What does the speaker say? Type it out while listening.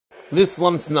This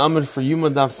slumps in the Amr for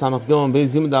Yoma Dav Samach Gimel and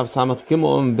Beis, Yoma Dav Samach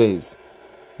Gimel and Beis.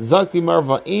 Zakti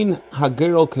Marva in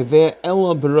Hagero Keveh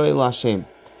Ella Beroi Lashem.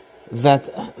 That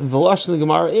the Lashon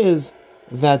Gemara is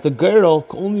that the girl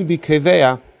can only be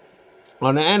Keveh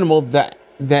on an animal that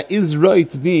is right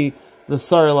to be the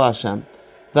Sar Lashem.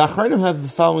 The Achronim have the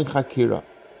following Chakira.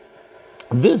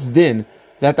 This din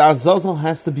that the Azazel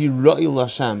has to be Ra'i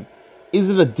Lashem, is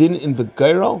it a din in the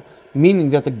girl? Meaning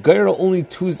that the girl only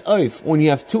two's oif when you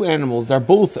have two animals that are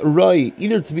both Ra'i,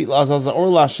 either to be Azazel or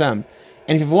Lashem. And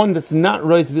if you have one that's not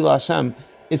Ra'i to be Lashem,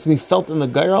 it's going to be felt in the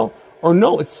girl, or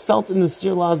no, it's felt in the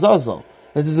Sir Azazel.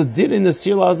 That there's a din in the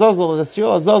Sir Azazel, that the Sir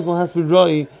Azazel has to be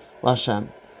Ra'i Lashem.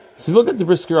 So if you look at the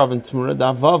Brisker Rav in Tmura,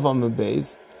 the Avav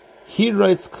Amabez, he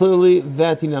writes clearly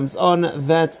that he nams on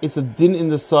that it's a din in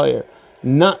the sire,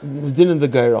 not the din in the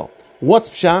girl. What's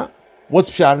pshat? What's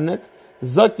pshat in it?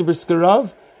 Zak the Brisker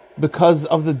Rav, because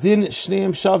of the din shneim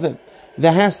shavim.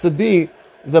 There has to be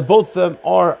that both of them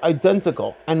are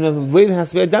identical, and the way it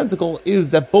has to be identical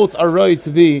is that both are right to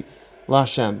be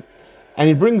Lashem. And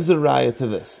he brings a raya to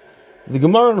this. The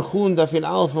Gemara in Chulun Dafin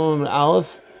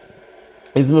Aleph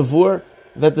is mavur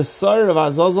that the sire of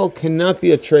Azazel cannot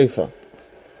be a treifa.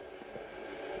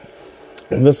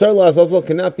 The sire of Azazel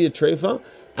cannot be a treifa,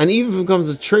 and even if it becomes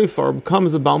a treifa or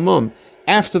becomes a balmum,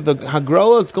 after the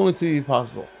hagrola, it's going to be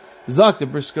possible. Zak the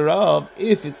Brisker Rav,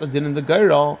 if it's a din in the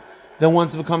Gairal, then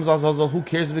once it becomes Azazel, who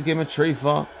cares if it became a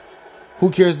treifa? Who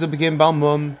cares if it became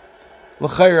balmum?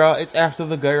 L'chayra, it's after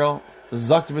the Gairal. So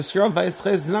Zak the Brisker Rav,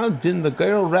 it's not a din in the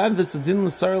Gairal, rather it's a din in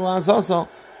the sire of Azazel,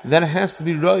 that it has to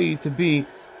be Ra'i to be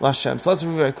Lashem. So let's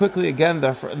review very quickly again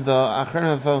the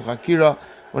Achronim Chakira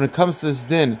when it comes to this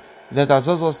din that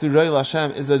Azazel has to be Ra'i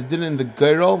Lashem is a din in the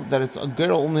Gairal, that it's a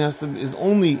Gairal only is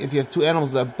only if you have two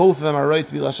animals that both of them are right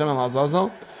to be Lashem and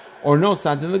Azazel, or no, it's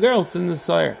not in the Gairal, it's in the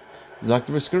sire. Zak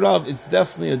the Brisker Rav, it's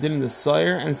definitely a din in the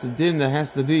sire, and it's a din that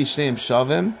has to be Shneim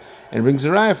Shavim, and it brings a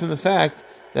raya from the fact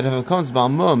that if it comes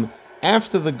Balmum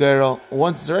after the Gairal,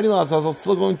 once it's already Azazel, it's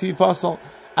still going to be possible.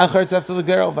 Achar, it's after the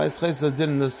Gairal, Vaischei is a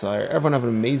din in the sire. Everyone have an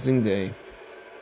amazing day.